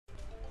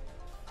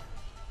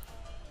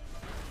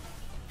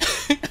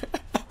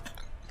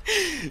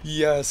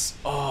Yes.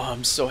 Oh,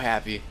 I'm so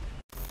happy.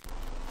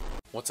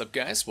 What's up,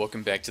 guys?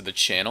 Welcome back to the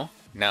channel.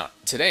 Now,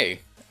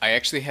 today, I'm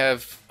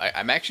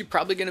actually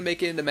probably going to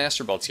make it into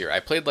Master Ball tier. I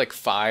played like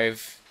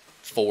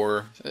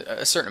 4,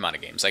 a certain amount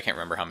of games. I can't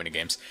remember how many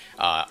games,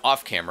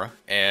 off camera,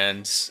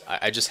 and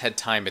I just had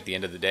time at the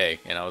end of the day,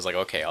 and I was like,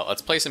 okay,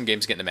 let's play some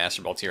games, get into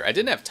Master Ball tier. I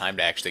didn't have time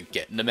to actually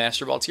get into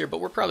Master Ball tier,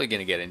 but we're probably going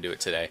to get into it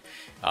today,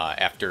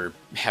 after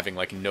having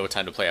like no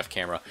time to play off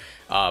camera.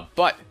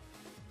 But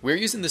we're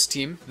using this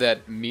team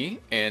that me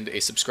and a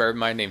subscriber of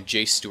mine named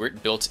Jay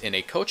Stewart built in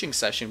a coaching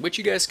session, which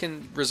you guys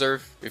can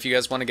reserve if you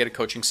guys want to get a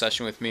coaching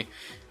session with me.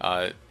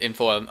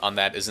 Info on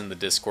that is in the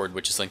Discord,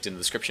 which is linked in the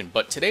description.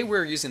 But today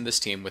we're using this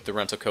team with the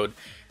rental code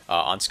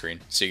on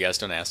screen, so you guys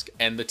don't ask.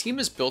 And the team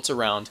is built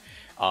around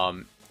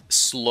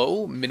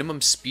slow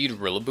minimum speed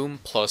rillaboom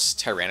plus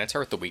tyranitar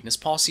with the weakness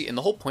policy. And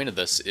the whole point of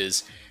this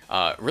is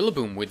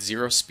rillaboom with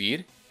 0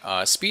 speed.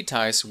 Speed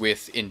ties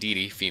with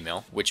Indeedee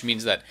female, which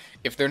means that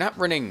if they're not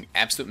running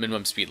absolute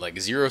minimum speed, like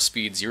 0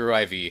 speed, 0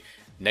 IV,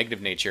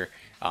 negative nature,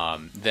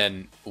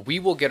 then we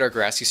will get our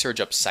Grassy Surge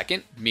up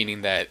second,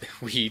 meaning that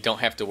we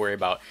don't have to worry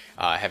about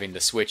having to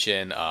switch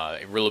in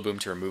Rillaboom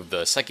to remove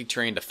the Psychic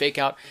Terrain to fake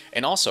out.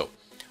 And also,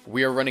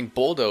 we are running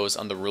Bulldoze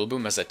on the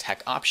Rillaboom as a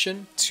tech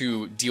option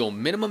to deal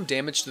minimum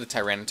damage to the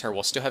Tyranitar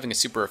while still having a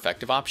super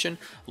effective option,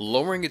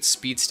 lowering its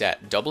speed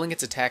stat, doubling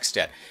its attack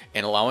stat,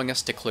 and allowing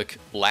us to click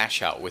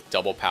Lash Out with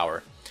double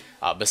power.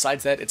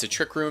 Besides that, it's a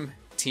Trick Room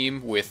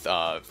team with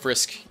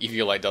Frisk,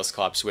 Eviolite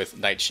Dusclops with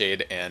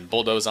Nightshade and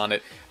Bulldoze on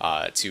it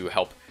to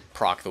help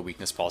proc the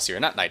weakness policy, or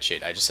not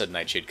Nightshade, I just said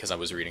Nightshade because I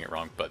was reading it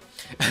wrong, but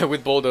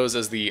with Bulldoze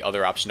as the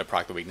other option to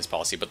proc the weakness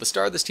policy. But the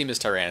star of this team is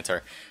Tyranitar.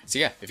 So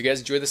yeah, if you guys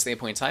enjoyed this at any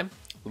point in time,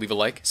 leave a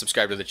like,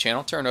 subscribe to the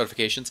channel, turn on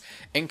notifications,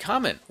 and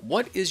comment,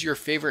 what is your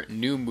favorite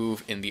new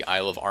move in the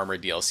Isle of Armor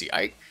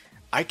DLC?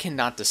 I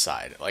cannot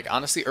decide. Like,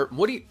 honestly, or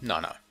what do you...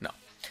 No.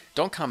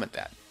 Don't comment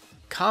that.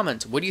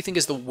 Comment, what do you think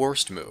is the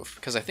worst move?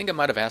 Because I think I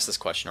might have asked this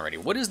question already.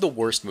 What is the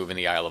worst move in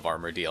the Isle of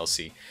Armor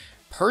DLC?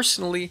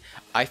 Personally,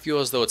 I feel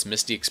as though it's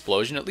Misty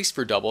Explosion, at least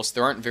for doubles.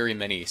 There aren't very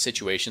many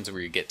situations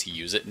where you get to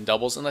use it in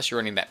doubles, unless you're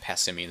running that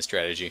Passimian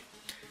strategy.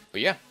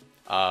 But yeah,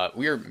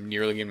 we are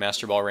nearly in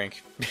Master Ball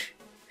rank.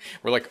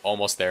 We're like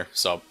almost there,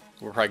 so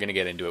we're probably going to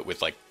get into it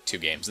with like 2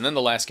 games. And then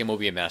the last game will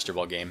be a Master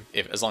Ball game,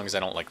 as long as I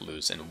don't like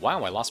lose. And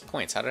wow, I lost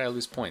points. How did I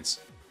lose points?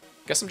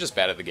 Guess I'm just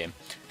bad at the game.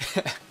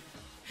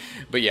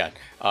 But yeah,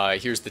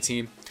 here's the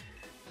team.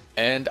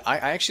 And I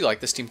actually like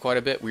this team quite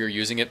a bit. We were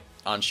using it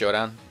on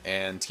Showdown,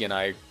 and T and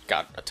I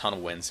got a ton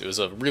of wins. It was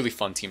a really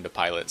fun team to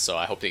pilot, so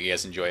I hope that you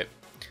guys enjoy it.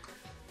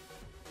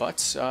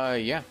 But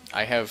yeah,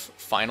 I have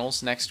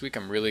finals next week.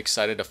 I'm really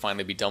excited to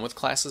finally be done with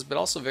classes, but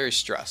also very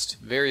stressed.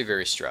 Very,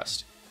 very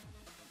stressed.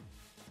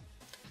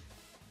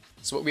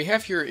 So what we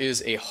have here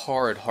is a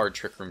hard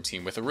Trick Room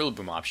team with a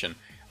Rillaboom option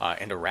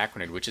and a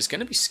Arachnid, which is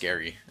going to be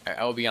scary.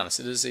 I will be honest,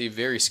 it is a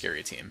very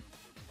scary team.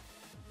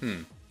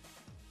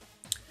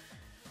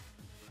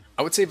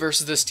 I would say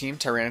versus this team,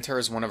 Tyranitar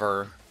is one of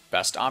our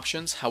best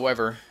options.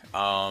 However,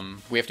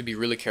 we have to be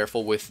really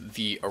careful with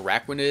the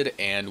Arachnid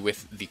and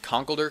with the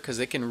Conkeldurr, because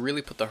they can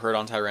really put the hurt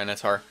on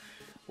Tyranitar.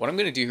 What I'm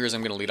going to do here is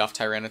I'm going to lead off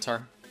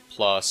Tyranitar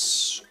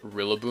plus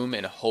Rillaboom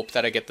and hope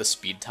that I get the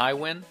speed tie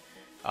win.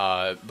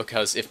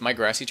 Because if my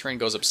Grassy Terrain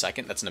goes up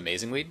second, that's an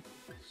amazing lead.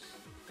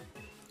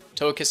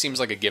 Togekiss seems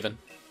like a given,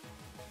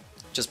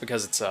 just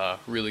because it's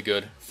really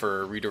good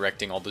for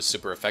redirecting all those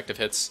super effective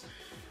hits,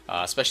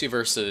 especially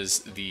versus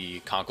the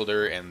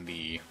Conkeldurr and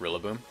the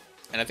Rillaboom.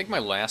 And I think my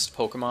last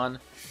Pokemon,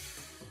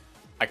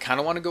 I kind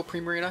of want to go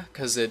Primarina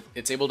because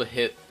it's able to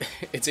hit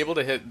it's able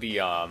to hit the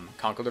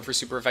Conkeldurr for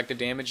super effective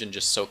damage and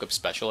just soak up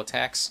special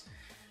attacks.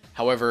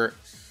 However,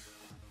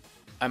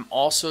 I'm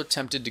also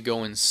tempted to go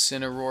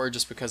Incineroar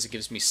just because it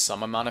gives me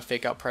some amount of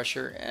fake out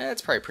pressure.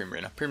 It's probably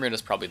Primarina. Primarina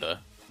is probably the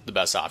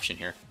best option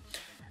here.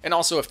 And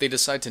also, if they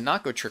decide to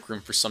not go Trick Room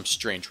for some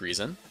strange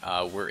reason,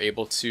 we're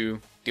able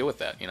to deal with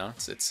that. You know,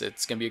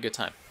 it's gonna be a good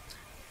time.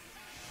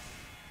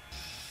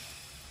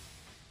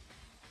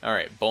 All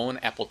right, Bone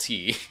Apple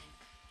Tea.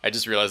 I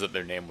just realized that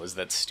their name was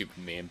that stupid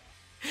meme.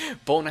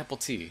 Bone Apple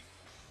Tea.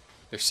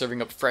 They're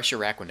serving up fresh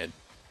Arachnid.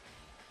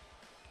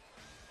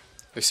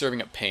 They're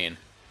serving up Pain.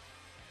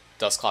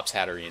 Dusclops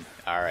Hatterene.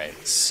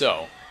 Alright,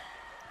 so,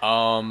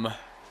 I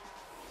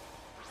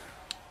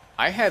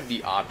had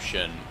the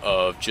option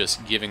of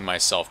just giving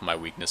myself my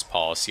weakness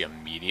policy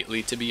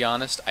immediately, to be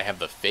honest. I have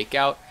the fake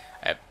out,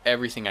 I have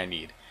everything I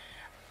need.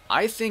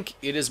 I think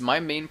it is my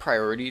main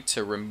priority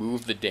to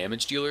remove the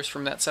damage dealers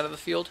from that side of the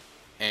field,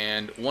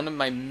 and one of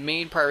my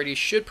main priorities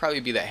should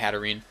probably be that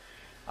Hatterene,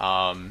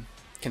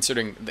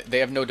 considering they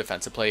have no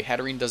defensive play.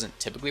 Hatterene doesn't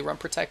typically run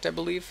Protect, I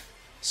believe,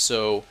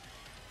 so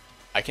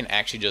I can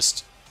actually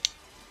just...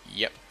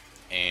 Yep,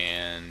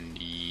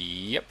 and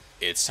yep,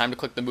 it's time to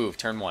click the move,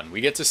 turn 1. We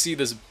get to see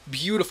this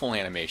beautiful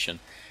animation,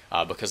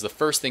 because the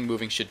first thing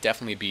moving should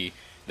definitely be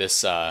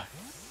this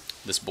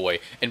this boy,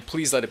 and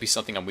please let it be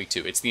something I'm weak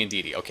to. It's the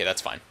Indeedee. Okay,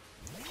 that's fine.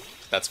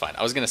 That's fine.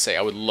 I was going to say,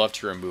 I would love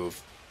to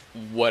remove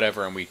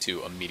whatever on week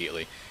 2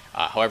 immediately.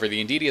 However,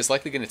 the Indeedee is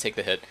likely going to take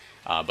the hit,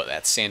 but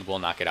that Sand will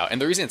knock it out.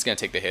 And the reason it's going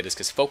to take the hit is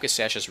because Focus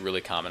Sash is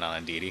really common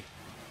on Indeedee.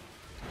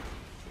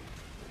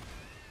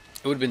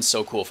 It would have been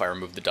so cool if I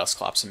removed the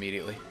Dusclops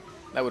immediately.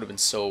 That would have been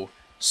so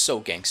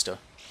gangsta.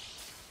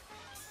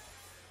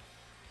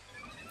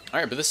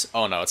 Alright, but this...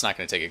 Oh no, it's not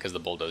going to take it because the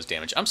Bulldoze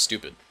damage. I'm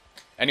stupid.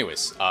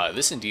 Anyways,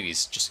 this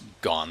Indeedee's just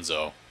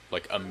gonzo.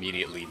 Like,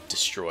 immediately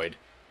destroyed.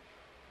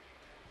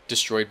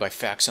 Destroyed by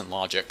facts and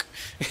logic.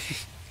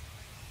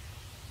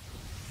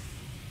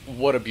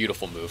 What a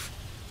beautiful move.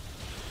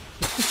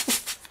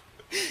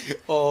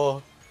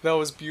 Oh, that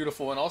was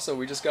beautiful. And also,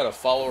 we just got a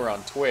follower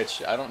on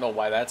Twitch. I don't know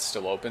why that's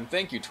still open.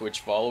 Thank you,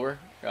 Twitch follower.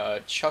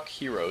 Chuck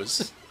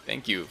Heroes.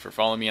 Thank you for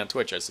following me on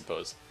Twitch, I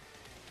suppose.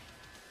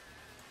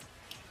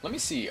 Let me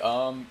see.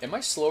 Am I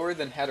slower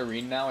than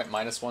Hatterene now at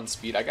 -1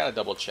 speed? I gotta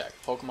double check.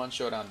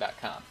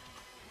 PokemonShowdown.com.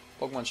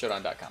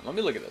 PokemonShowdown.com. Let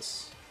me look at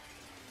this.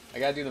 I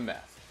gotta do the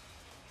math.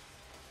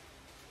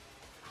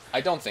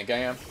 I don't think I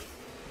am.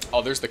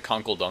 Oh, there's the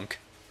Conkle Dunk.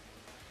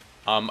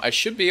 I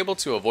should be able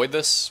to avoid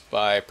this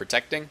by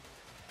protecting.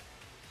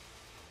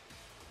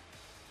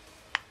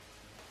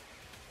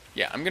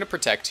 Yeah, I'm gonna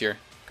protect here,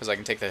 because I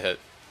can take the hit.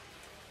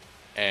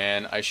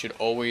 And I should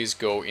always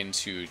go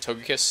into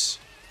Togekiss.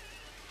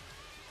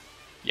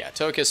 Yeah,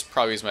 Togekiss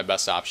probably is my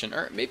best option.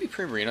 Or maybe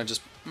Primarina,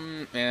 just...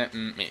 I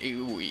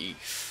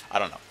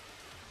don't know.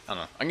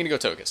 I'm going to go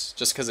Togekiss,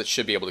 just because it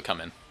should be able to come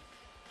in.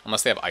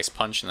 Unless they have Ice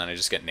Punch, and then I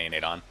just get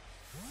Nate on.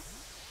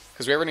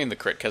 Because we already need the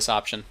Crit Kiss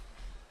option.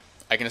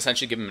 I can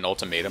essentially give him an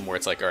ultimatum where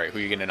it's like, alright, who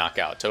are you going to knock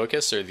out?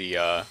 Togekiss or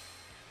the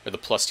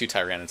 +2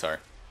 Tyranitar?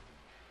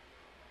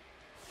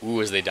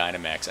 Ooh, as they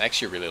Dynamax. I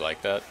actually really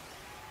like that.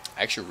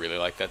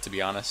 To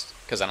be honest.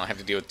 Because I don't have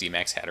to deal with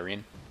D-Max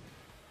Hatterene.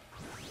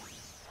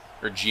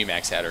 Or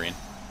G-Max Hatterene.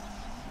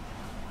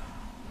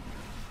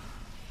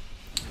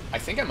 I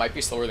think I might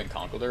be slower than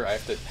Conkeldurr. I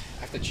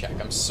have to check.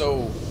 I'm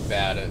so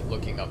bad at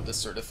looking up this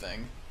sort of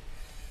thing.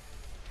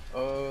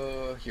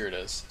 Here it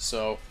is.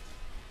 So,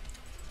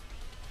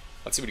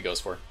 let's see what he goes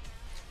for.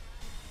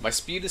 My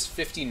speed is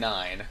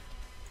 59,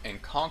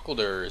 and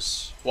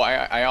Conkeldurr's... Well,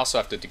 I also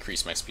have to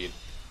decrease my speed.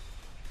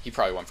 He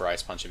probably went for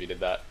Ice Punch if he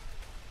did that.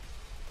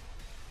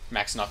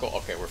 Max Knuckle?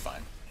 Okay, we're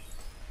fine.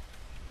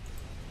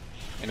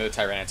 Into the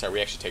Tyranitar,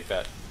 we actually take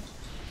that.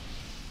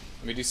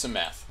 Let me do some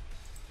math.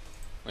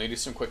 Let me do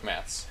some quick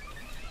maths.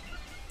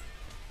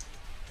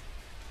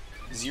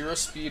 0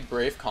 speed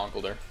Brave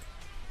Conkeldurr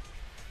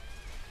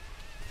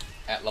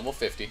at level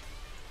 50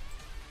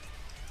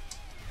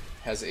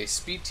 has a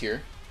speed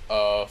tier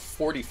of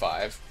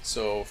 45,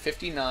 so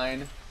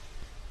 59,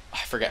 I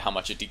forget how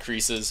much it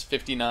decreases,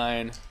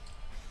 59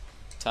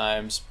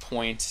 times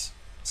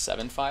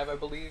 0.75, I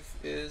believe,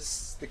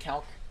 is the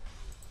calc.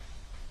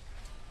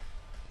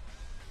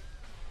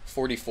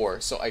 44,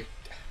 so I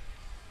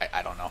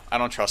don't know. I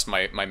don't trust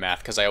my math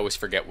because I always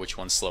forget which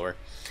one's slower.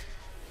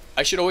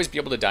 I should always be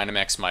able to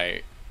Dynamax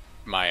my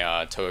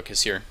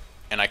Togekiss here,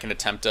 and I can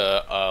attempt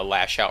a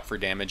Lash Out for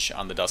damage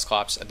on the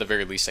Dusclops. At the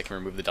very least, I can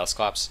remove the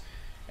Dusclops.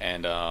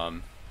 And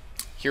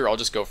here I'll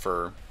just go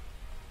for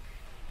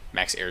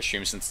Max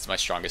Airstream since it's my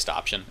strongest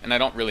option. And I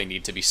don't really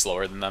need to be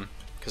slower than them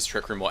because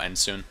Trick Room will end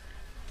soon.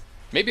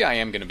 Maybe I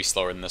am going to be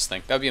slower than this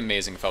thing. That would be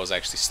amazing if I was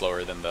actually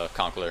slower than the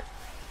Conkeldurr.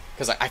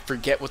 Because I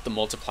forget what the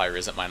multiplier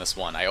is at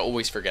 -1. I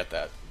always forget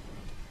that.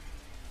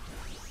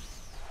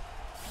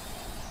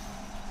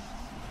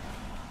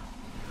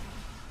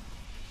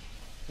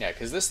 Yeah,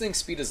 because this thing's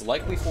speed is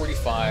likely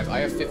 45, I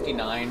have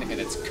 59, and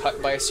it's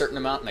cut by a certain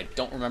amount, and I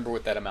don't remember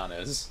what that amount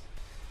is.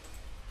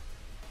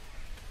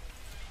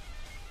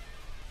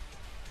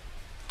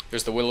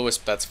 There's the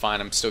Will-O-Wisp, that's fine,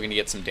 I'm still going to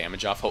get some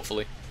damage off,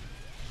 hopefully.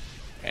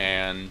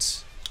 And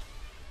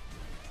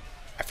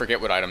I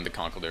forget what item the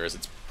Conkeldurr is.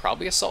 It's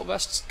probably Assault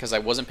Vest, because I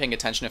wasn't paying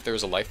attention if there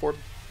was a Life Orb.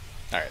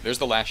 Alright, there's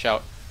the Lash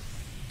Out.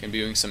 Gonna be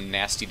doing some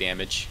nasty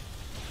damage.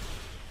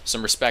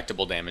 Some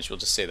respectable damage, we'll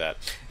just say that.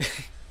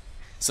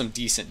 Some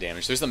decent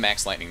damage. There's the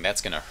Max Lightning. That's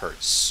gonna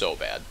hurt so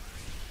bad.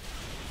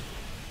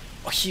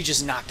 Oh, he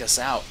just knocked us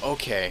out.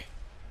 Okay.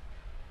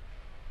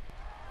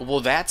 Well,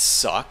 that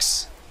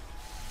sucks.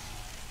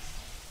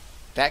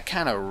 That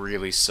kind of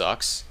really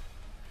sucks.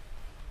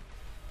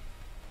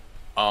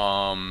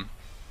 I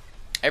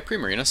have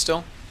Primarina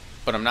still,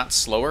 but I'm not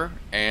slower,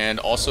 and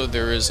also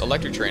there is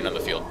Electric Terrain on the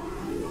field.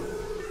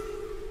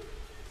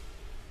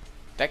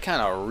 That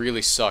kind of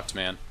really sucked,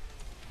 man.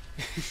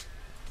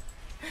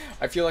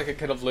 I feel like I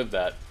could have lived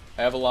that.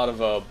 I have a lot of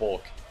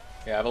bulk.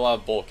 Yeah, I have a lot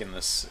of bulk in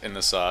this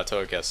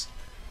Togekiss.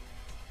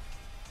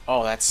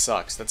 Oh, that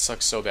sucks. That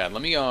sucks so bad.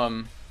 Let me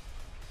go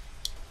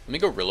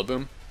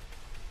Rillaboom.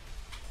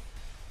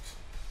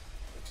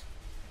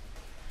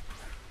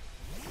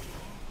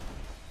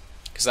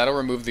 Because that'll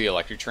remove the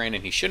Electric Terrain,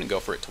 and he shouldn't go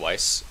for it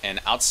twice.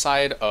 And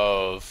outside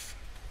of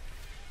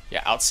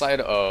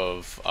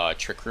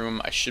Trick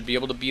Room, I should be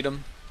able to beat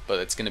him, but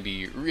it's going to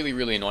be really,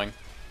 really annoying.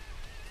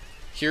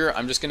 Here,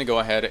 I'm just going to go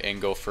ahead and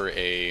go for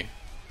a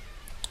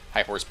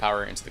High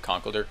Horsepower into the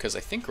Conkeldurr, because I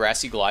think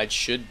Grassy Glide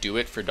should do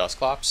it for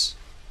Dusclops.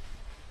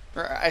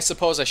 Or I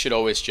suppose I should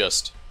always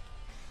just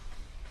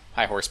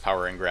high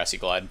horsepower and grassy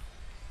glide.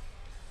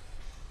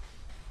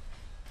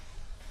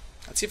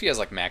 Let's see if he has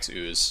like max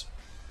ooze,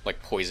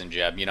 like poison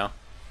jab, you know?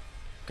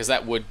 Because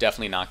that would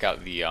definitely knock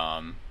out the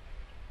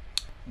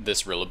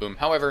this rillaboom.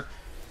 However,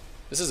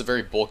 this is a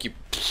very bulky.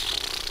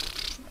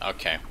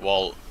 Okay,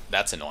 well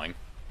that's annoying.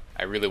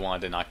 I really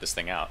wanted to knock this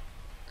thing out.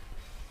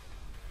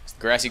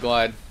 Grassy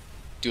glide,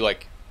 do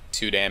like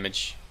 2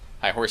 damage.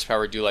 High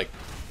horsepower, do like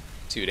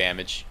 2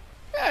 damage.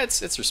 Yeah,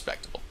 it's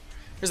respectable.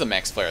 Here's a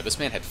max flare. This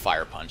man had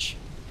fire punch.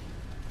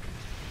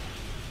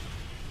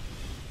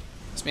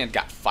 This man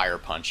got fire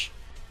punch.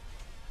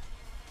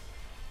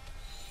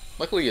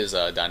 Luckily his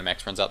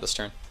Dynamax runs out this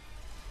turn.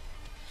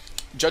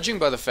 Judging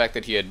by the fact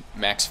that he had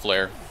max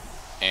flare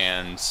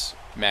and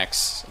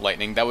max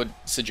lightning, that would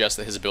suggest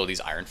that his ability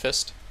is Iron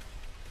Fist.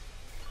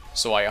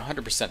 So I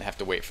 100% have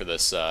to wait for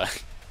this, I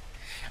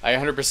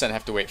 100%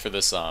 have to wait for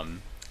this, what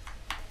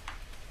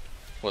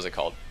was it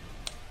called?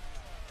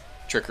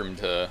 Trick Room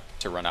to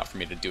run out for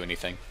me to do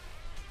anything.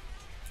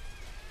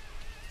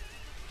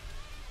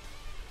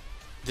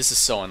 This is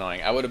so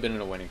annoying. I would have been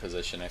in a winning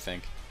position, I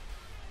think.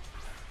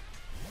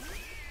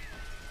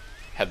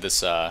 Had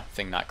this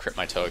thing not crit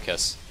my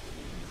Togekiss.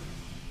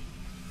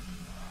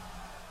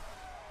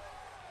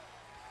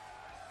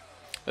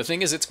 The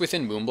thing is, it's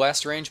within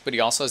Moonblast range, but he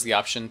also has the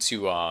option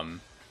to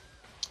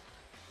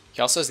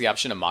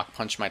Mach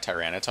Punch my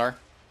Tyranitar.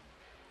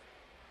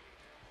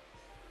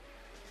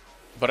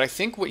 But I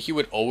think what he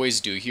would always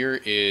do here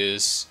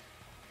is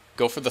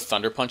go for the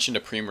Thunder Punch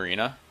into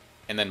Primarina,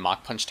 and then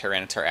Mach Punch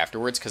Tyranitar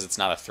afterwards, because it's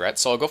not a threat.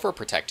 So I'll go for a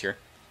Protect here,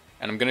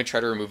 and I'm going to try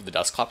to remove the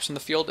Dusclops from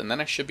the field, and then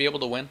I should be able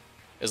to win.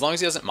 As long as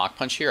he doesn't Mach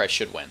Punch here, I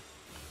should win.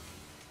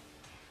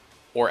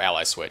 Or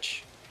Ally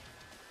Switch.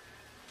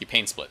 He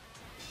Pain Split.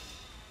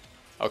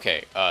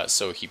 Okay,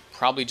 so he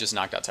probably just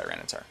knocked out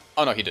Tyranitar.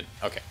 Oh no, he didn't.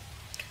 Okay.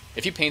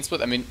 If he Pain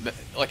Split, I mean,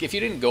 like, if you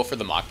didn't go for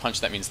the Mach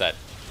Punch, that means that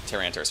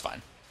Tyranitar is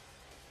fine.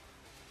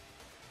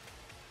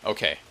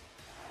 Okay.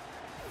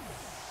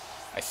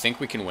 I think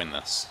we can win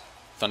this.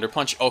 Thunder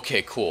Punch?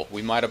 Okay, cool.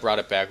 We might have brought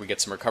it back. We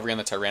get some recovery on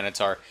the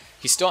Tyranitar.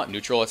 He's still at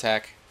neutral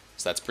attack,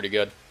 so that's pretty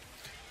good.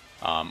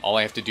 All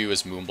I have to do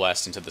is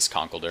Moonblast into this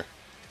Conkeldurr.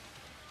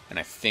 And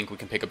I think we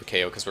can pick up a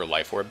KO because we're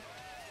Life Orb.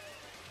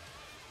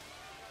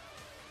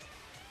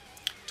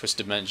 Twist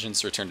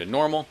Dimensions return to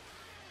normal.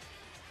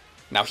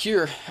 Now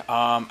here,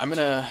 I'm in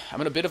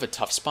a bit of a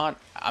tough spot.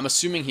 I'm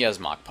assuming he has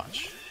Mach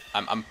Punch.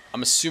 I'm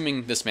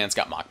assuming this man's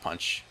got Mach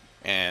Punch,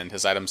 and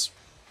his item's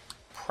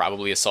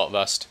probably Assault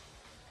Vest.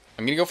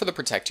 I'm gonna go for the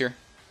Protect here.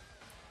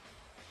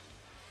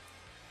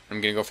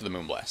 I'm gonna go for the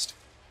Moonblast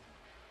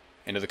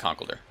into the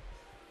Conkeldurr.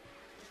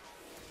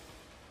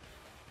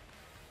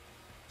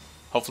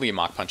 Hopefully he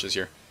Mach Punches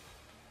here.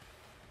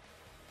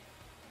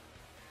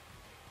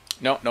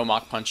 No, no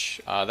Mach Punch.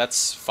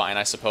 That's fine,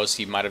 I suppose.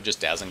 He might have just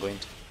Dazzling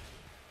Gleamed.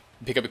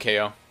 Pick up a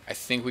KO. I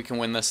think we can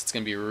win this. It's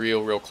going to be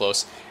real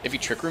close. If he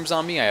Trick Rooms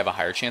on me, I have a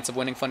higher chance of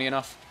winning, funny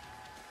enough.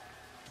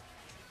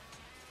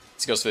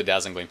 He goes for the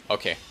Dazzling Gleam.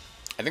 Okay.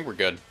 I think we're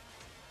good.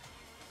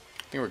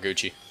 I think we're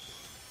Gucci.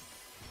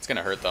 It's going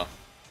to hurt, though.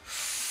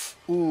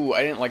 Ooh,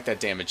 I didn't like that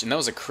damage. And that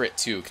was a crit,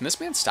 too. Can this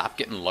man stop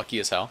getting lucky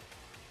as hell?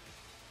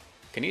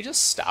 Can he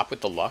just stop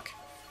with the luck?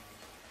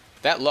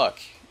 That luck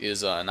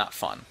is not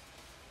fun.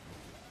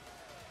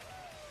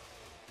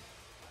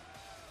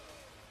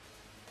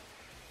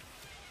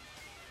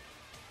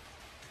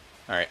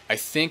 Alright, I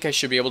think I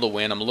should be able to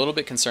win. I'm a little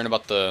bit concerned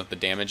about the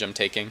damage I'm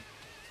taking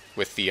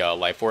with the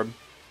Life Orb.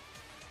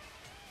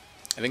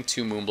 I think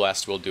 2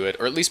 Moonblast will do it,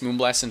 or at least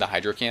Moonblast into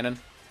Hydro Cannon,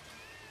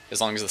 as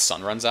long as the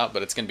sun runs out,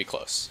 but it's going to be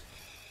close.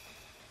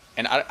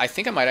 And I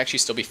think I might actually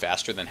still be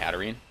faster than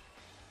Hatterene,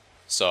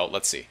 so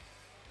let's see.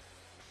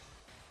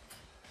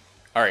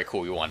 Alright,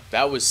 cool, we won.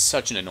 That was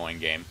such an annoying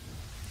game.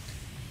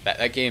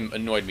 That game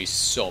annoyed me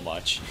so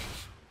much.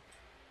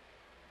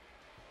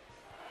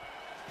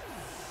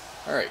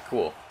 Alright,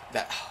 cool.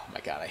 Oh my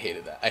god, I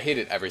hated that. I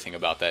hated everything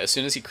about that. As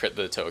soon as he crit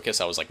the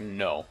Togekiss, I was like,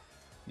 no.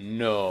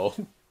 No.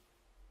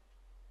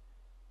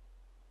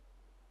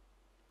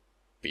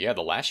 But yeah,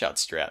 the Lash Out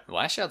strat. The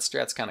Lash Out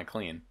strat's kind of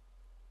clean.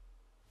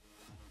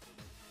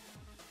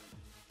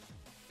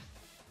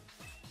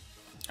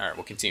 Alright,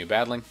 we'll continue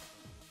battling.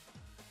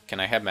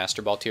 Can I have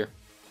Master Ball tier?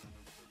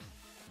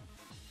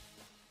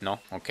 No?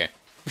 Okay.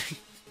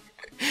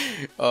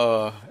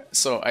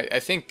 So I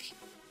think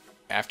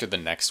after the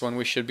next one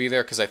we should be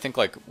there, because I think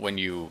like when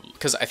you...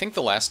 Because I think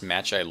the last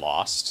match I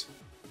lost,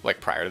 like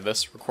prior to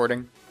this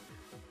recording.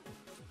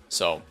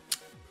 So,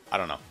 I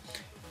don't know.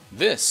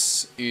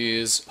 This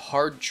is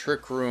Hard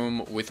Trick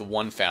Room with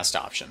 1 fast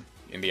option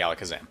in the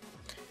Alakazam.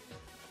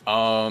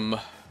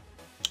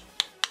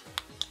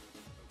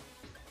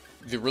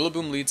 The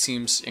Rillaboom lead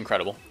seems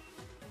incredible.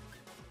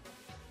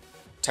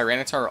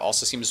 Tyranitar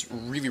also seems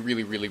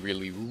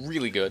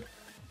really good.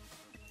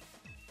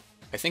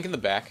 I think in the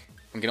back,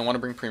 I'm going to want to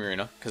bring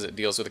Primarina, because it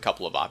deals with a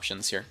couple of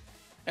options here.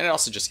 And it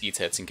also just eats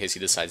hits in case he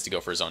decides to go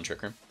for his own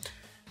Trick Room.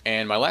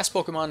 And my last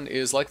Pokemon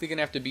is likely going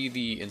to have to be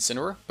the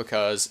Incineroar,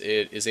 because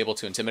it is able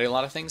to intimidate a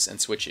lot of things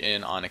and switch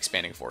in on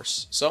Expanding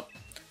Force. So,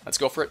 let's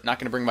go for it. Not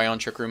going to bring my own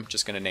Trick Room,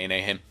 just going to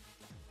nay-nay him.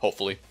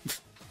 Hopefully.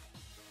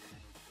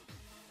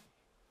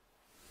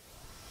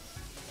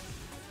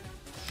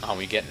 Oh,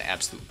 we get an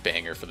absolute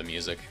banger for the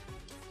music.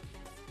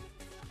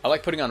 I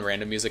like putting on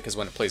random music because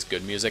when it plays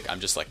good music, I'm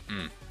just like,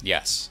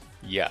 yes,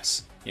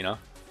 yes, you know?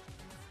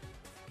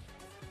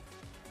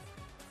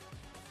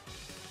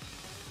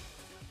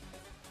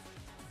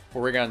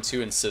 Oregon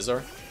 2 and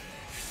Scizor.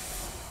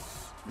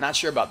 Not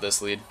sure about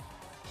this lead.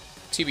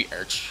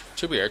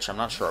 TBH, I'm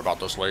not sure about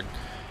this lead.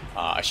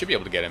 I should be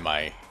able to get in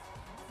my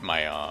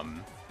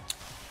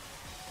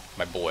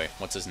boy,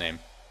 what's his name?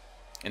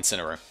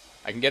 Incineroar.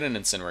 I can get an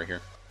Incineroar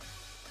here.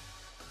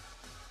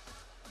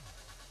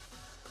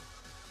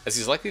 As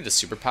he's likely to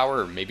Superpower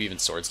or maybe even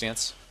Swords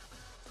Dance.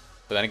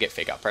 But then I get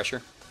Fake Out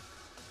Pressure.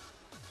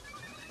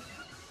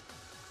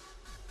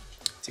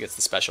 So he gets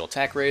the special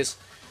attack raise.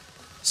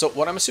 So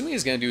what I'm assuming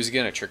he's going to do is he's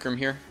going to Trick Room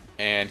here.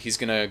 And he's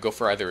going to go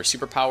for either a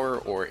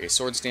Superpower or a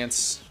Swords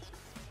Dance.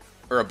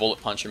 Or a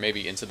Bullet Punch or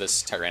maybe into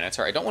this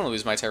Tyranitar. I don't want to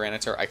lose my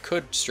Tyranitar. I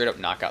could straight up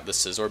knock out the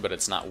Scizor, but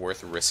it's not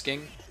worth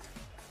risking.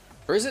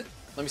 Or is it?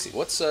 Let me see.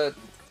 What's if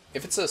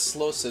it's a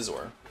slow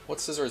Scizor,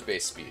 what's Scizor's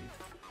base speed?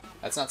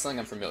 That's not something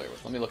I'm familiar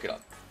with. Let me look it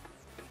up.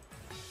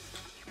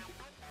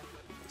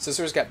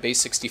 Scizor's got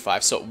base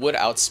 65, so it would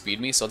outspeed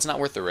me, so it's not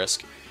worth the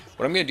risk.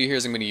 What I'm going to do here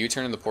is I'm going to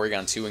U-turn in the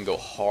Porygon 2 and go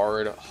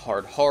hard,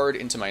 hard, hard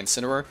into my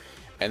Incineroar,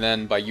 and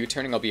then by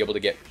U-turning I'll be able to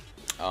get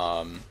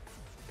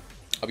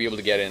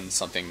in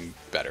something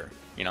better,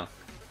 you know?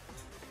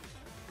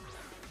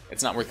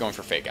 It's not worth going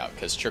for Fake Out,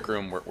 because Trick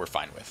Room we're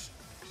fine with.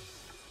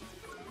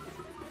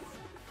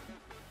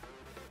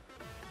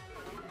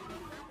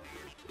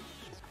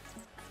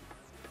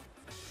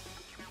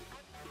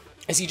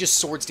 As he just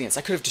Swords Dance,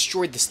 I could have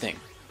destroyed this thing.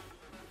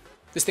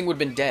 This thing would have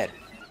been dead.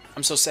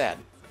 I'm so sad.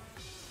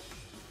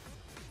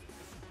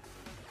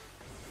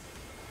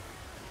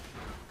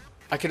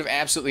 I could have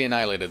absolutely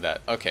annihilated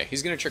that. Okay,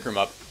 he's going to Trick Room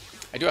up.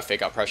 I do have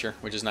Fake Out Pressure,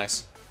 which is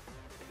nice.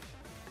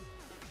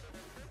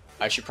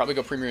 I should probably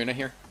go Primarina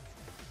here,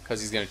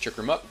 because he's going to Trick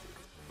Room up,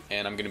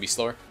 and I'm going to be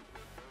slower.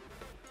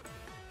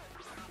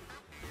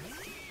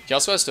 He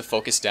also has to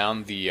focus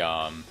down the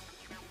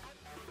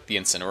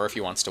Incineroar if he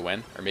wants to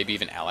win, or maybe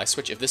even Ally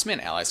Switch. If this man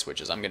Ally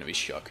Switches, I'm going to be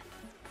shook.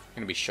 I'm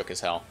going to be shook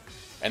as hell.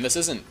 And this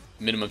isn't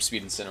minimum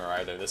speed Incineroar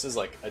either. This is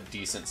like a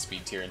decent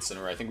speed tier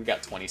Incineroar. I think we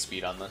got 20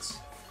 speed on this.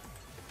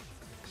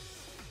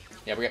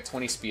 Yeah, we got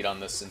 20 speed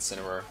on this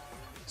Incineroar.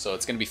 So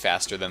it's going to be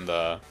faster than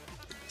the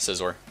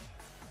Scizor.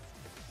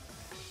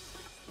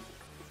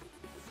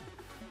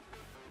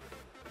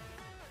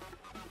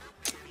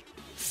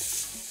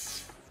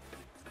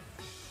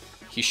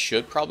 He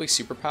should probably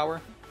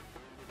Superpower.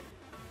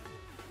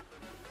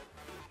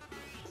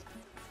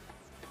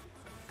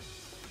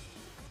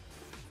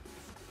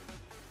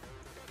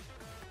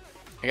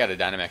 I gotta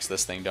Dynamax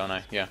this thing, don't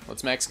I? Yeah,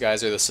 let's max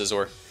Geyser the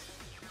Scizor.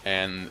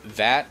 And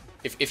that,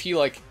 if he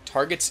like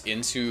targets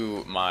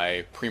into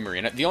my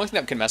Primarina, the only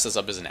thing that can mess us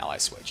up is an Ally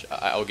Switch.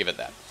 I'll give it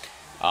that.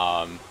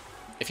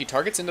 If he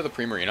targets into the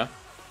Primarina,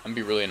 I'm gonna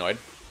be really annoyed.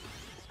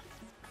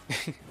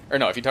 Or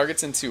no, if he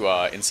targets into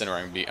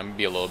Incineroar, I'm gonna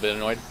be a little bit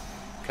annoyed.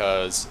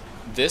 Because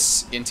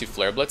this into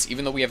Flare Blitz,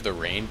 even though we have the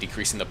rain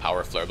decreasing the power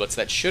of Flare Blitz,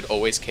 that should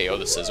always KO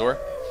the Scizor.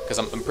 Because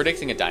I'm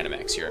predicting a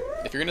Dynamax here.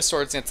 If you're gonna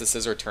Swords Dance the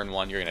Scizor turn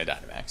 1, you're gonna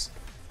Dynamax.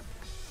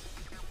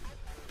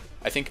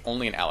 I think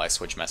only an Ally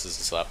Switch messes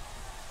this up.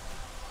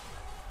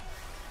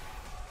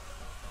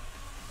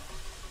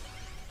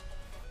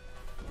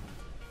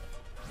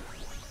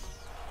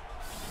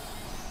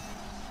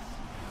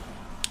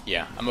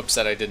 Yeah, I'm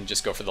upset I didn't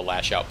just go for the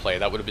Lash Out play.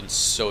 That would have been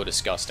so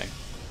disgusting.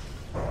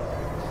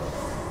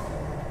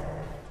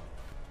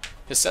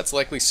 His set's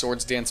likely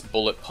Swords Dance,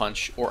 Bullet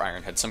Punch, or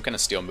Iron Head. Some kind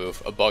of Steel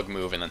move, a Bug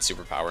move, and then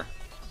Superpower.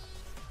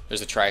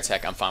 There's a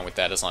Tri-Attack. I'm fine with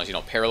that as long as you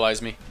don't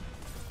paralyze me.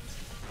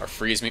 Or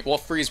freeze me. Well,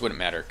 freeze wouldn't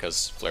matter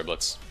because Flare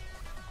Blitz.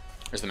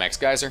 There's the Max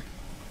Geyser.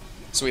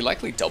 So he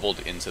likely doubled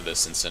into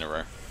this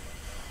Incineroar.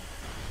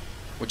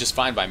 Which is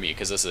fine by me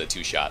because this is a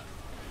 2-shot.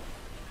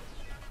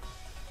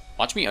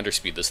 Watch me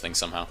underspeed this thing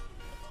somehow.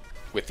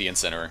 With the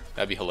Incineroar.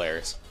 That'd be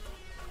hilarious.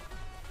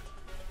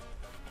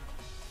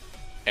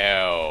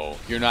 Ew.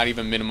 You're not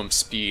even minimum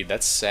speed.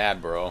 That's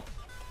sad, bro.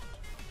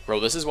 Bro,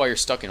 this is why you're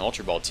stuck in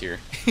Ultra Ball tier.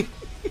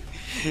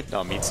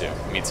 No, me too.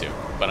 Me too.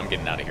 But I'm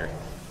getting out of here.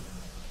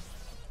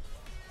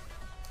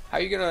 How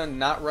are you gonna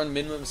not run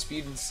minimum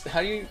speed? How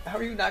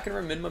are you not gonna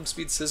run minimum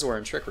speed Scizor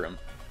in Trick Room?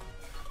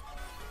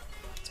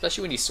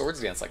 Especially when he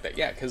Swords Dance like that.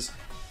 Yeah, because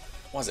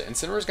what was it?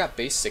 Incineroar's got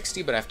base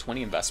 60, but I have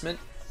 20 investment.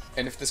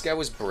 And if this guy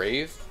was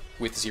brave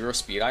with 0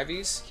 speed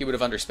IVs, he would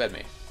have undersped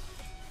me.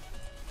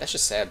 That's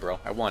just sad,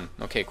 bro. I won.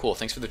 Okay, cool.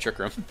 Thanks for the Trick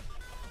Room.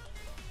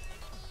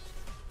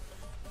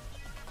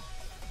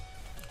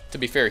 To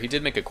be fair, he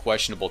did make a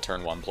questionable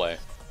turn 1 play.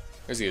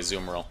 There's the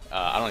Azumarill.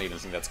 I don't even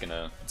think that's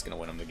gonna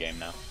win him the game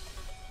now.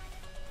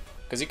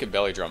 Because he could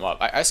belly drum up.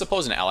 I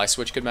suppose an Ally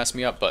Switch could mess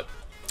me up, but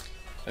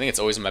I think it's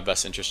always in my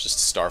best interest just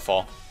to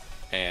Starfall.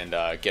 and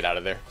get out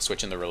of there.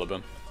 Switch in the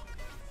rillaboom.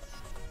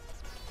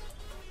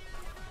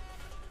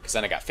 Because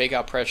then I got fake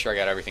out pressure, I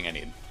got everything I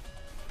need.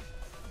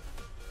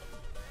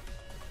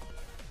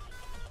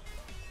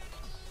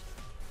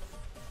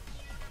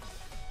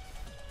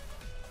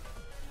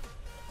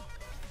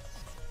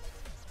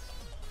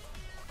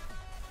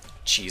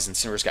 Jeez,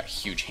 Incineror's got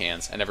huge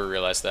hands. I never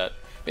realized that.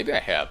 Maybe I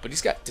have, but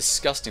he's got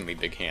disgustingly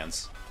big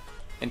hands.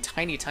 And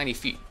tiny, tiny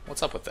feet.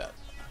 What's up with that?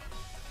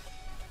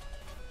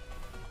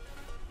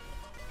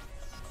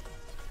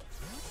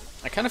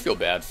 I kind of feel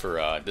bad for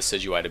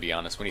Decidueye, to be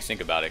honest, when you think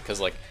about it. Because,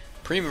 like,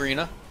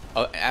 Primarina,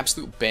 an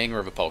absolute banger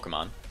of a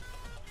Pokemon.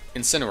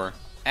 Incineroar,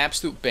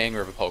 absolute banger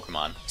of a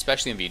Pokemon,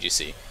 especially in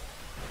VGC.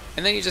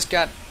 And then you just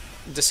got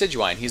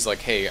Decidueye, and he's like,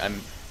 hey,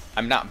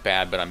 I'm not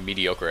bad, but I'm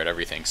mediocre at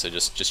everything, so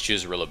just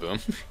choose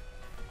Rillaboom.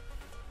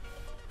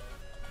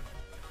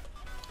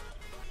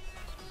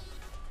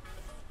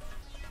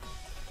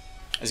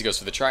 As he goes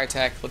for the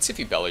Tri-Attack, let's see if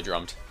he Belly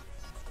Drummed.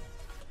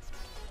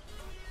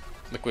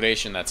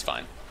 Liquidation, that's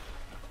fine.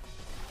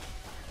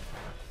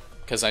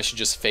 Because I should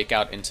just fake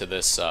out into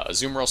this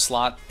Azumarill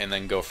slot, and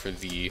then go for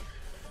the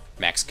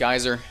Max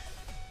Geyser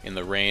in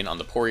the Rain on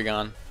the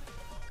Porygon.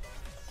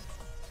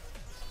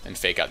 And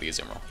fake out the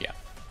Azumarill, yeah.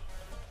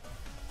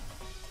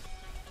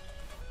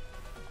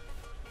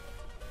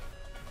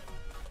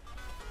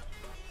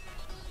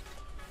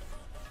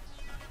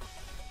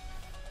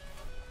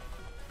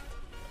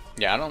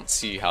 Yeah, I don't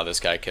see how this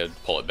guy could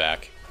pull it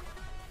back.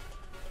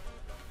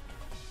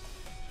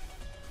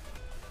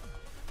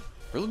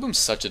 Rillaboom's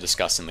such a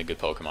disgustingly good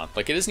Pokemon.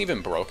 Like, it isn't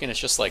even broken, it's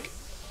just like,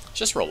 it's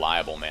just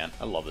reliable, man.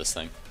 I love this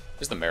thing.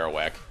 There's the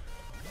Marowak.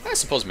 I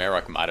suppose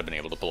Marowak might have been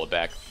able to pull it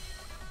back.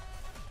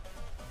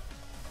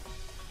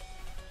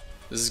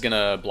 This is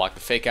gonna block the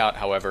fake out,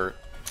 however,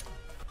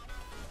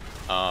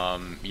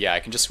 yeah,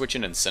 I can just switch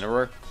in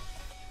Incineroar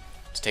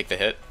to take the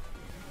hit.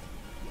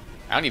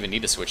 I don't even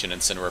need to switch in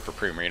Incineroar for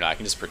Primarina. I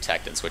can just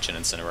protect and switch in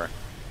Incineroar,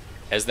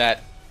 as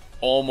that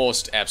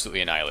almost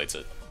absolutely annihilates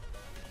it.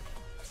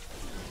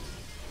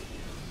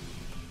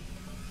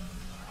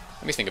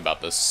 Let me think about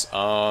this.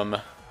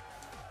 I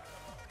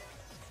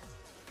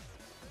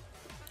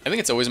think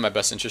it's always in my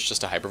best interest just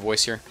to Hyper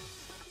Voice here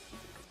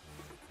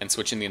and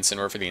switch in the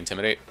Incineroar for the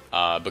Intimidate,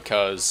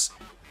 because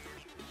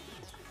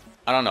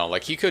I don't know,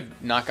 like, he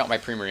could knock out my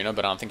Primarina,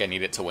 but I don't think I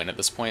need it to win at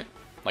this point.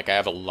 Like, I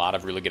have a lot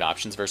of really good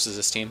options versus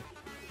this team.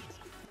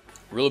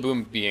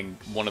 Rillaboom being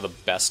one of the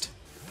best,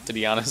 to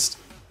be honest.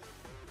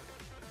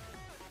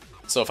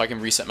 So if I can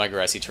reset my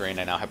Grassy Terrain,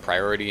 I now have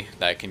priority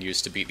that I can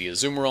use to beat the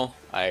Azumarill.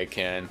 I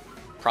can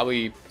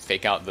probably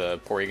fake out the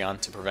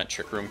Porygon to prevent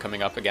Trick Room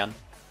coming up again.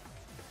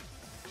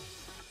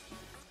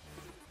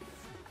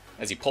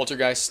 As he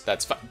Poltergeist,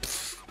 that's fine.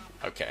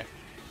 Okay.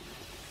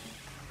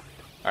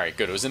 Alright,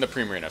 good. It was in the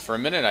Primarina. For a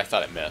minute, I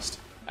thought it missed.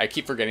 I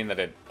keep forgetting that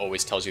it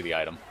always tells you the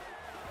item.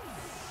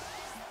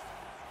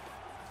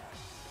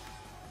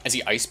 As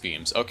he Ice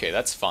Beams. Okay,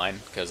 that's fine,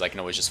 because I can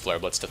always just Flare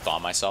Blitz to thaw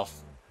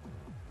myself.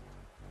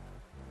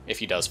 If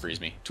he does freeze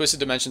me.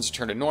 Twisted Dimensions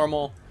return to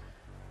normal.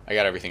 I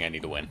got everything I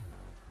need to win.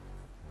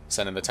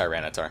 Send in the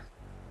Tyranitar.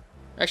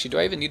 Actually, do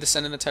I even need to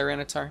send in the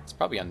Tyranitar? It's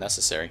probably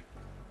unnecessary.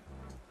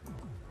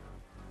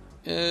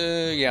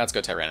 Yeah, let's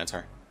go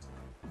Tyranitar.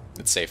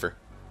 It's safer.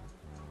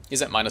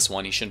 He's at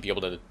 -1. He shouldn't be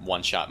able to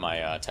one-shot my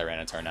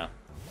Tyranitar now.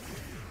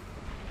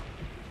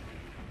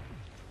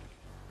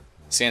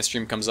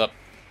 Sandstream comes up.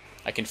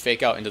 I can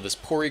fake out into this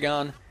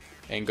Porygon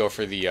and go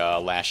for the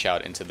Lash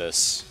Out into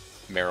this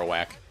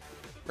Marowak.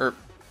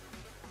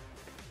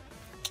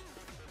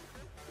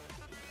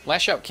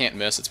 Lash Out can't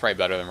miss. It's probably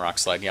better than Rock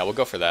Slide. Yeah, we'll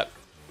go for that.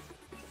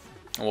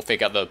 And we'll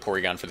fake out the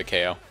Porygon for the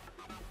KO.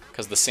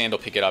 Because the Sand will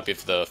pick it up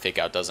if the fake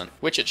out doesn't.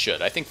 Which it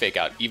should. I think fake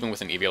out, even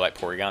with an Eviolite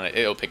Porygon,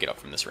 it'll pick it up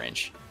from this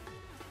range.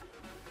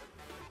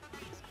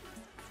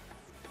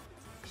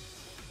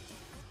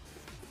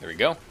 There we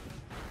go.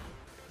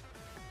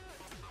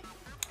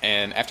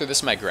 And after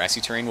this, my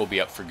Grassy Terrain will be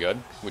up for good,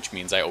 which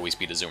means I always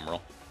beat Azumarill.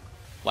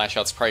 Lash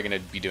Out's probably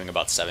going to be doing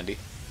about 70.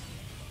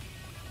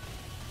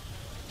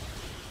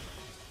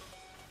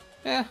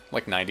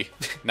 Like 90.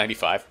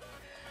 95.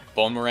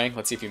 Bone Meringue,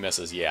 let's see if he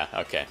misses. Yeah,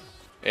 okay.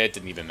 It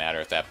didn't even matter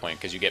at that point,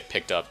 because you get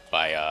picked up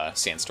by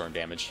Sandstorm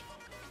damage.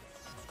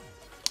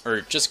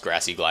 Or just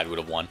Grassy Glide would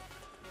have won.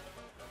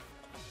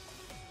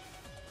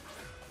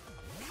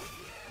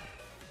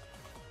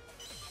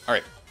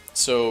 Alright,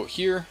 so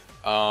here,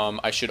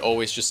 I should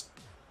always just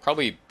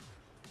probably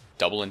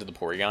double into the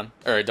Porygon,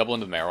 or double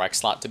into the Marowak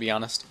slot, to be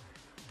honest.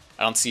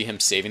 I don't see him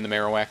saving the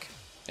Marowak.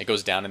 It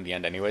goes down in the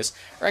end anyways.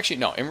 Or actually,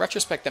 no, in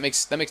retrospect, that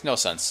makes no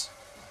sense.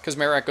 Because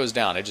Marowak goes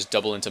down, I just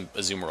double into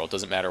Azumarill. It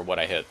doesn't matter what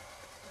I hit.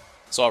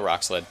 So I'll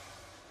Rock Slide.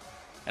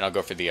 And I'll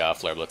go for the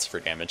Flare Blitz for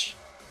damage.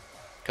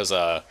 Because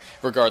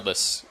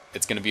regardless,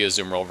 it's going to be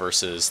Azumarill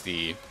versus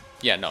the...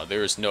 Yeah, no,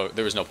 there was no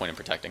point in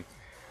protecting.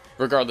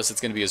 Regardless,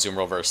 it's going to be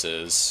Azumarill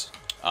versus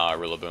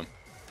Rillaboom.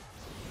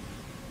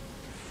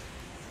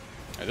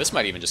 This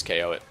might even just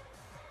KO it.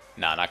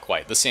 Nah, not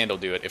quite. The Sand will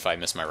do it if I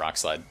miss my Rock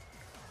Slide.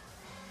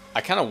 I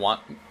kind of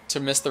want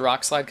to miss the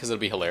Rock Slide because it'll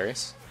be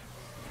hilarious.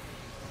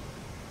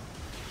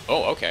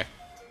 Oh, okay.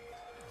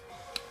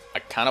 I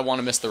kind of want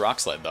to miss the rock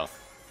slide, though.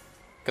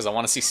 Because I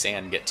want to see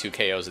Sand get 2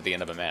 KOs at the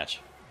end of a match.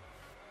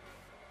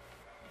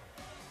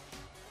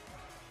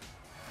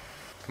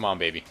 Come on,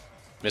 baby.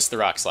 Miss the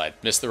rock slide.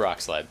 Miss the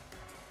rock slide.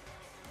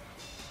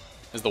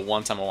 This is the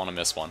one time I want to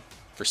miss one.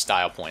 For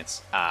style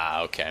points.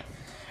 Ah, okay.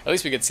 At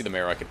least we get to see the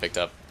Mirror get picked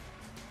up.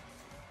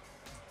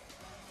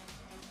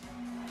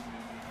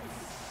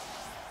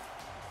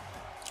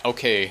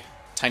 Okay,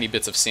 tiny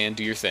bits of sand,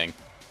 do your thing.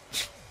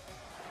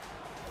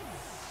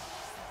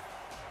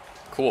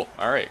 Cool,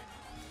 alright.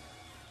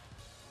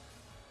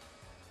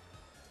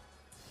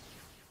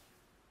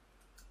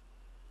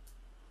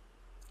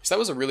 So that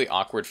was a really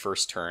awkward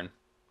first turn,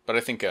 but I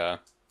think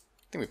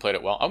we played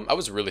it well. I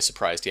was really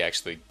surprised he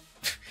actually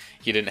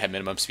he didn't have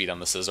minimum speed on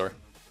the Scizor.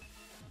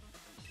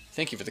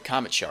 Thank you for the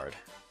Comet Shard.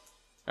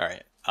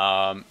 Alright,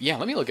 yeah,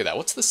 let me look at that.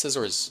 What's the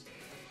Scizor's...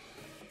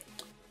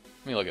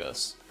 Let me look at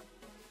this.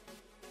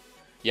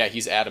 Yeah,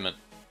 he's adamant.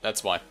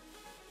 That's why.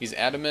 He's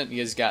adamant. He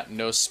has got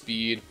no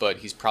speed, but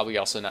he's probably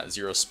also not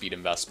 0 speed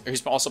investment.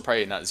 He's also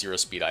probably not 0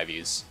 speed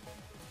IVs.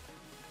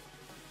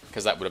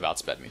 Because that would have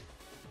outsped me.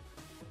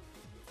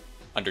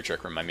 Under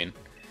Trick Room, I mean.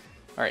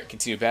 Alright,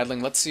 continue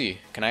battling. Let's see.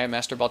 Can I have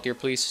Master Baltier,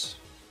 please?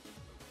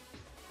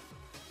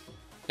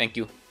 Thank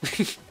you.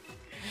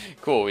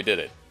 Cool, we did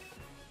it.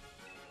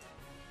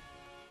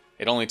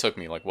 It only took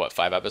me, like, what,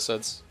 5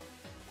 episodes?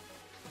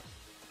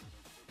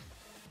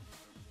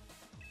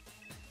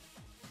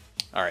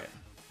 Alright.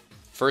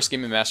 First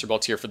game of Master Ball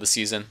tier for the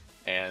season,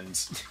 and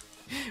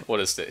what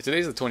is today?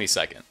 Today's the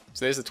 22nd.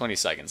 Today's the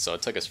 22nd, so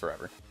it took us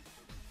forever.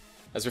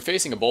 As we're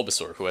facing a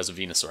Bulbasaur who has a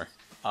Venusaur.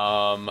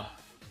 I'm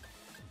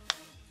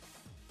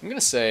gonna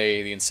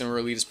say the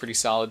Incineroar lead is pretty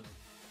solid.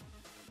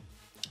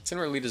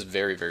 Incineroar lead is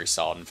very, very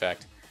solid, in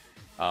fact.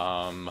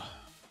 Primarina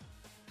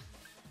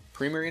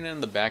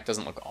in the back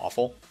doesn't look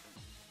awful.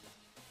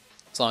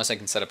 As long as I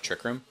can set up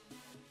Trick Room.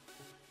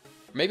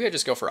 Maybe I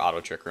just go for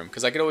Auto Trick Room,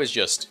 because I could always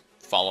just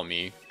follow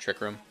me Trick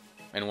Room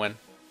and win.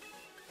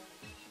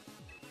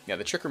 Yeah,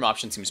 the Trick Room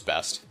option seems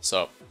best.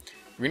 So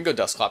we're gonna go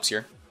Dusclops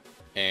here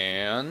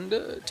and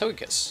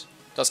Togekiss.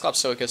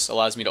 Dusclops Togekiss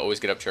allows me to always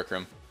get up Trick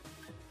Room.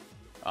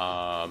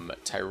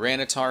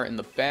 Tyranitar in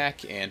the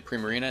back and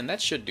Primarina, and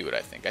that should do it.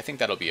 I think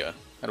that'll be a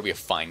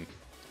fine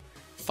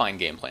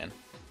game plan.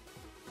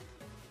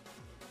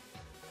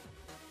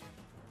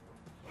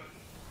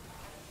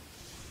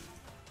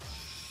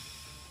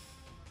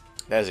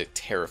 That is a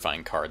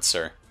terrifying card,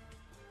 sir.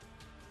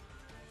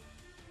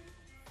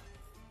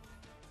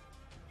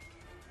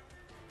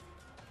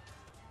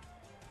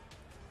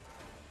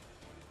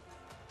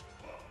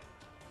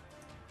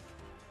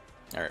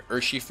 Alright,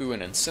 Urshifu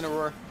and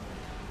Incineroar.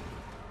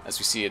 As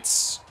we see,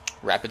 it's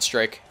Rapid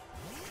Strike.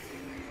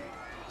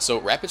 So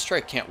Rapid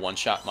Strike can't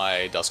one-shot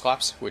my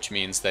Dusclops, which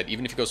means that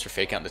even if he goes for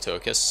Fake Out into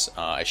Togekiss,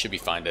 I should be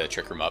fine to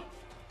Trick Room up.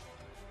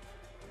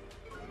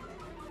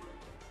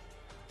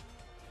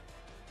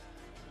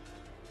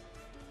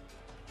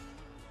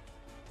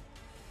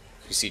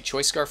 We see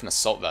Choice Scarf and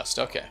Assault Vest.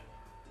 Okay.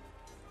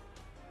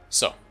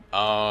 So,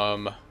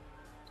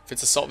 if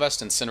it's Assault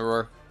Vest,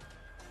 Incineroar,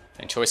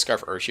 and Choice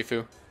Scarf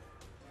Urshifu,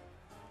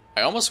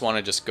 I almost want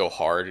to just go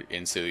hard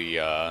into the,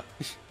 I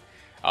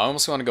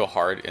almost want to go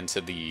hard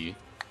into the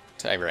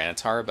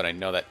Tyranitar, but I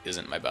know that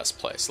isn't my best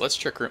play. So let's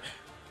Trick Room.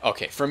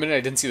 Okay, for a minute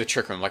I didn't see the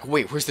Trick Room. I'm like,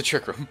 wait, where's the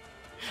Trick Room?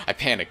 I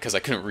panicked because I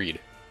couldn't read.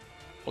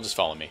 He'll just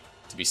follow me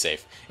to be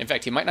safe. In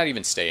fact, he might not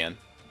even stay in.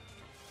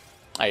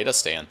 Ah, he does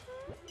stay in.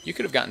 You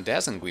could have gotten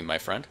Dazzling Gleam, my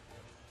friend.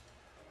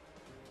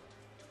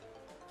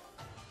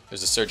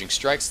 There's a Surging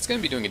Strikes. It's going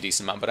to be doing a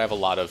decent amount, but I have a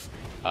lot of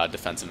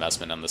defense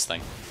investment on this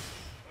thing.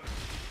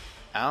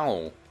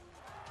 Ow.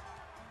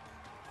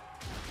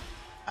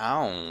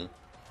 Ow.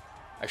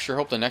 I sure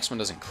hope the next one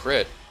doesn't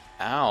crit.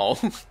 Ow.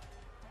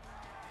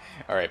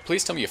 Alright,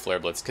 please tell me you Flare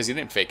Blitz, because you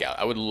didn't Fake Out.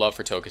 I would love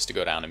for Togekiss to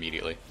go down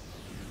immediately.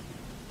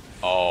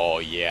 Oh,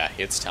 yeah,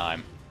 it's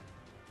time.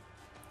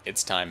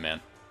 It's time, man.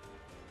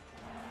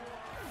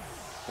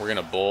 We're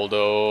gonna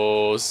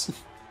bulldoze.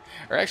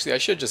 Or actually, I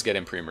should just get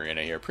in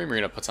Primarina here.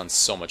 Primarina puts on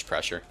so much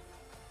pressure.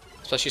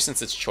 Especially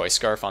since it's Choice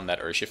Scarf on that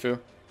Urshifu.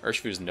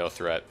 Urshifu's no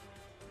threat.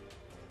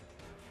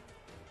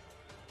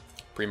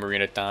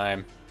 Primarina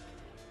time.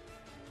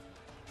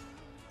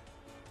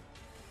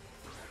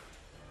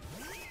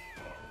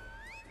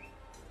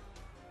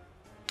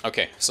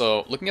 Okay,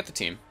 so looking at the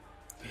team,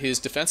 his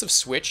defensive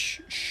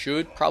switch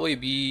should probably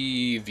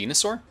be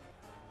Venusaur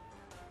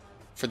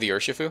for the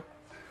Urshifu.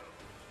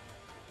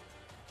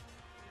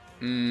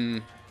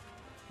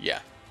 Yeah.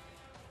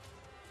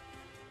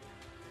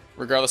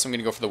 Regardless, I'm going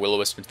to go for the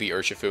Will-O-Wisp into the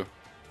Urshifu,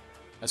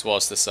 as well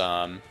as this,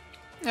 I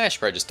should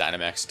probably just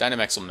Dynamax.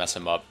 Dynamax will mess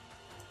him up.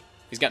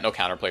 He's got no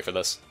counterplay for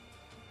this.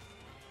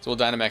 So we'll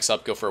Dynamax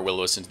up, go for a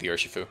Will-O-Wisp into the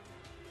Urshifu.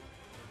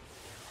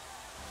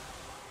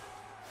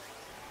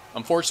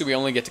 Unfortunately, we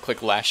only get to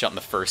click Lash Out in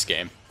the first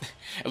game.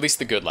 At least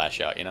the good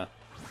Lash Out, you know?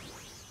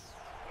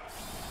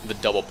 The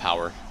double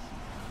power.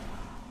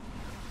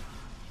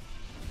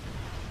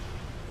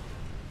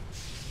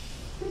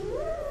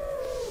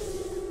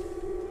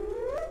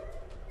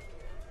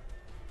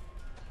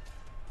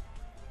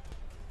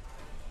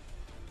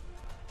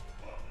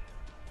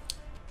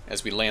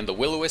 as we land the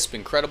Will-O-Wisp.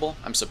 Incredible.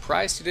 I'm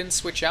surprised he didn't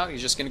switch out.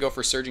 He's just going to go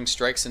for Surging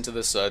Strikes into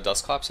this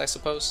Dusclops, I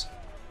suppose.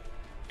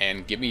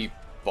 And give me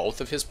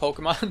both of his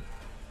Pokemon.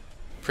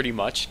 Pretty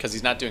much, because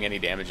he's not doing any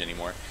damage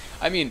anymore.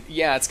 I mean,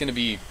 yeah, it's going to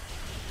be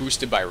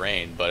boosted by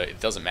rain, but it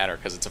doesn't matter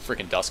because it's a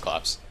freaking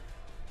Dusclops.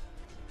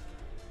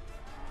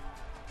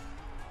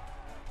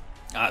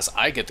 Ah, so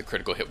I get the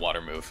critical hit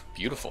water move.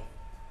 Beautiful.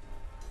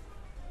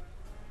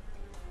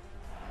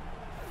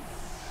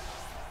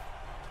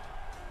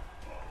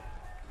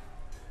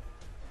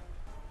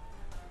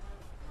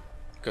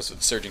 Goes with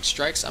the Surging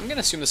Strikes. I'm going to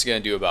assume this is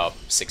going to do about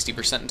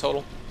 60% in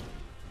total.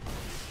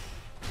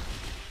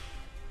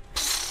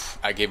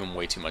 I gave him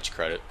way too much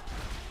credit.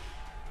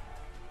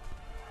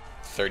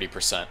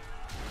 30%.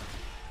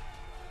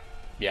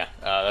 Yeah,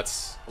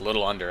 that's a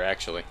little under,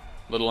 actually.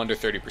 A little under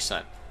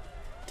 30%.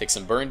 Take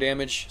some burn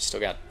damage.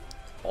 Still got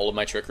all of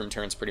my Trick Room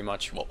turns pretty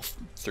much. Well,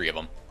 3 of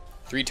them.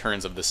 3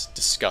 turns of this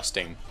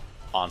disgusting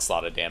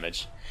onslaught of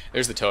damage.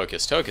 There's the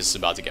Togekiss. Togekiss is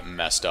about to get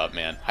messed up,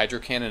 man. Hydro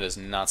Cannon is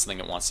not something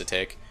it wants to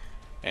take.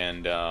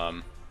 And,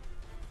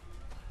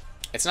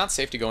 it's not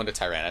safe to go into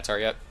Tyranitar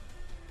yet.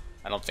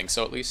 I don't think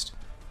so, at least.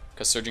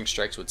 Because Surging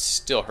Strikes would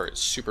still hurt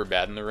super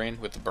bad in the rain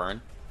with the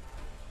burn.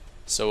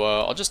 So,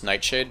 I'll just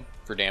Nightshade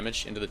for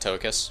damage into the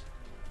Togekiss.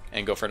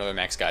 And go for another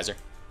Max Geyser.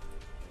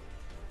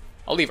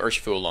 I'll leave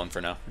Urshifu alone for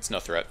now. It's no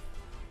threat.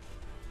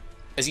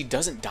 As he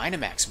doesn't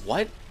Dynamax.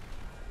 What?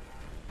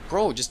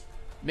 Bro, just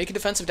make a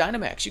defensive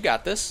Dynamax. You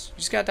got this. You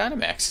just got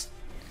Dynamax.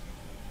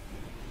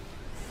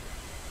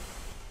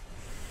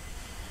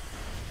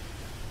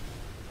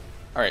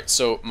 Alright,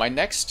 so my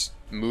next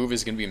move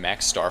is going to be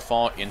Max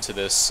Starfall into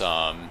this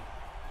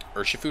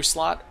Urshifu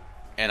slot.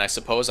 And I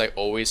suppose I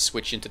always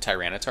switch into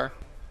Tyranitar.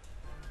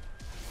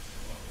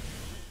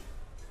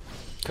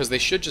 Because they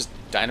should just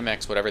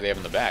Dynamax whatever they have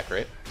in the back,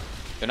 right?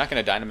 They're not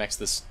going to Dynamax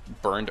this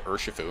burned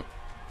Urshifu.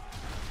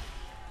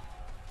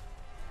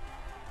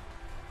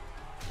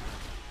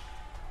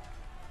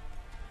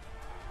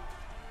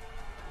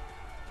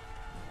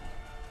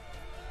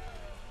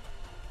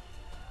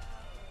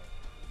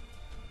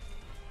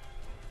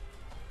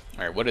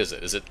 Alright, what is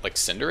it? Is it like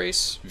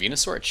Cinderace?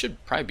 Venusaur? It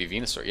should probably be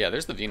Venusaur. Yeah,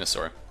 there's the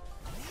Venusaur.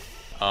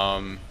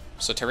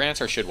 So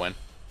Tyranitar should win.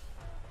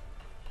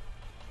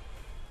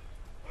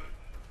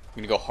 I'm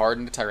going to go hard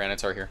into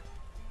Tyranitar here.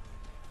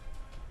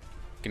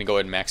 Gonna go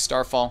ahead and Max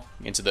Starfall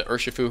into the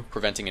Urshifu,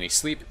 preventing any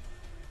sleep.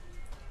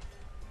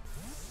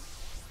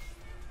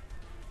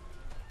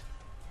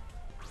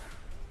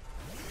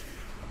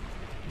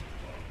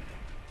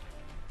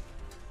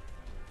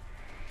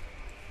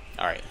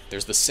 Alright,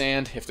 there's the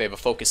sand. If they have a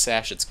Focus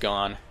Sash, it's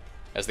gone.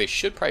 As they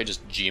should probably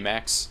just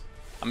G-Max.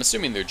 I'm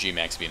assuming they're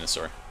G-Max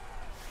Venusaur,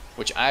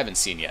 which I haven't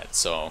seen yet,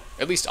 so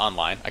at least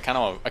online. I kind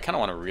of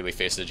want to really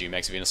face the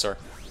G-Max Venusaur.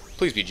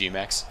 Please be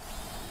G-Max.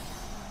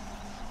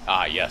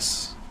 Ah,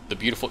 yes. The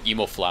beautiful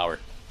emo flower.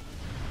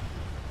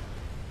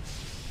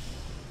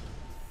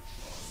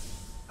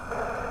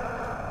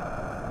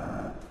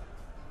 Can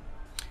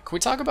we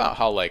talk about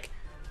how, like,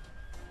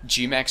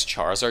 G-Max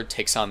Charizard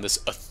takes on this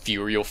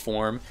ethereal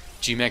form?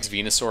 G-Max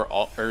Venusaur,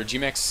 or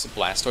G-Max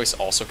Blastoise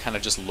also kind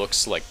of just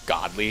looks, like,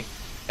 godly.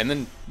 And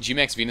then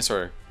G-Max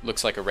Venusaur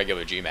looks like a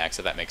regular G-Max,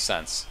 if that makes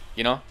sense.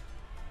 You know?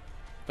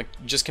 Like,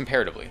 just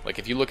comparatively. Like,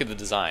 if you look at the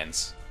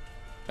designs,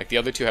 like, the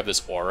other two have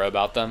this aura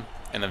about them.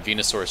 And then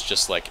Venusaur is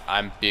just like,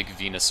 I'm big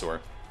Venusaur.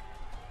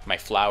 My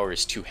flower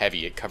is too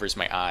heavy, it covers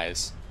my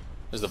eyes.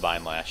 There's the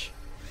Vine Lash.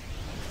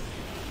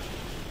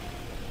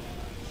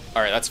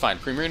 Alright, that's fine.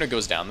 Primarina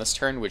goes down this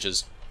turn, which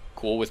is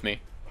cool with me.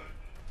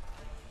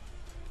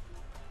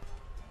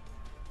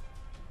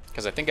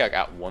 Because I think I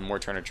got one more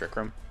turn of Trick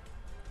Room.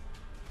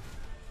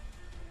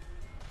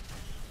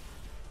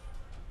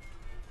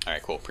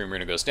 Alright, cool.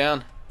 Primarina goes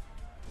down.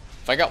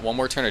 If I got one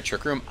more turn of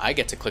Trick Room, I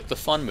get to click the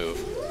fun move.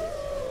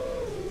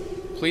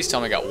 Please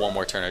tell me I got one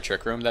more turn of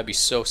Trick Room. That'd be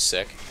so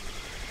sick.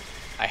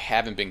 I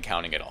haven't been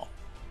counting at all.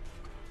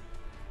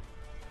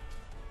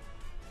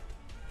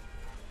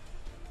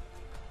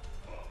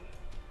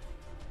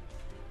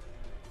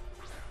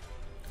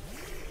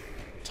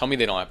 Tell me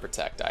they don't have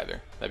Protect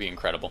either. That'd be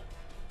incredible.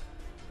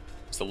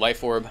 It's the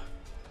Life Orb.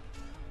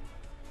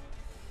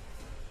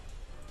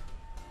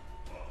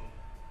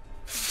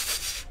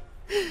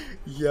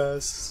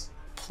 Yes.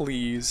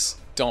 Please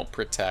don't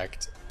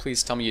Protect.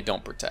 Please tell me you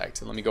don't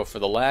Protect. Let me go for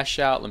the Lash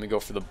Out. Let me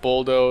go for the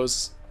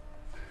Bulldoze.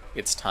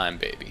 It's time,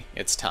 baby.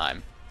 It's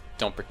time.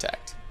 Don't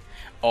Protect.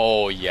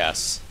 Oh,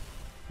 yes.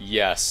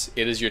 Yes.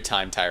 It is your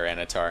time,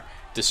 Tyranitar.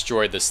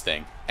 Destroy this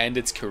thing. End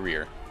its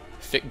career.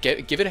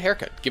 Give it a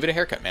haircut. Give it a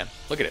haircut, man.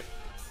 Look at it.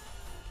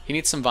 He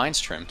needs some vines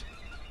trimmed.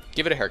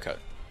 Give it a haircut.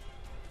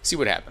 See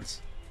what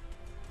happens.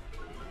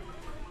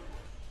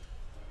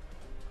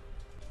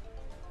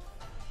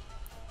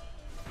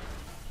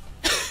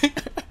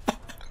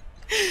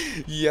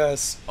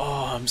 Yes.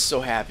 Oh, I'm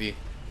so happy.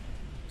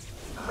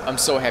 I'm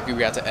so happy we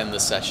got to end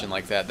this session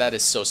like that. That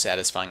is so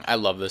satisfying. I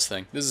love this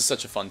thing. This is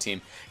such a fun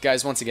team.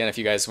 Guys, once again, if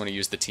you guys want to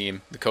use the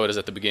team, the code is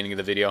at the beginning of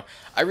the video.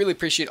 I really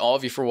appreciate all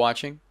of you for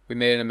watching. We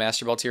made it a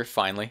Master Ball tier,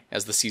 finally,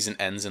 as the season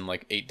ends in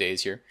like 8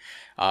 days here.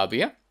 But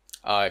yeah,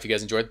 if you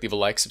guys enjoyed, leave a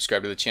like,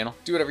 subscribe to the channel,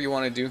 do whatever you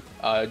want to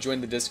do.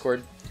 Join the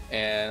Discord,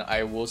 and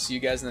I will see you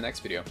guys in the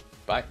next video.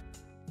 Bye.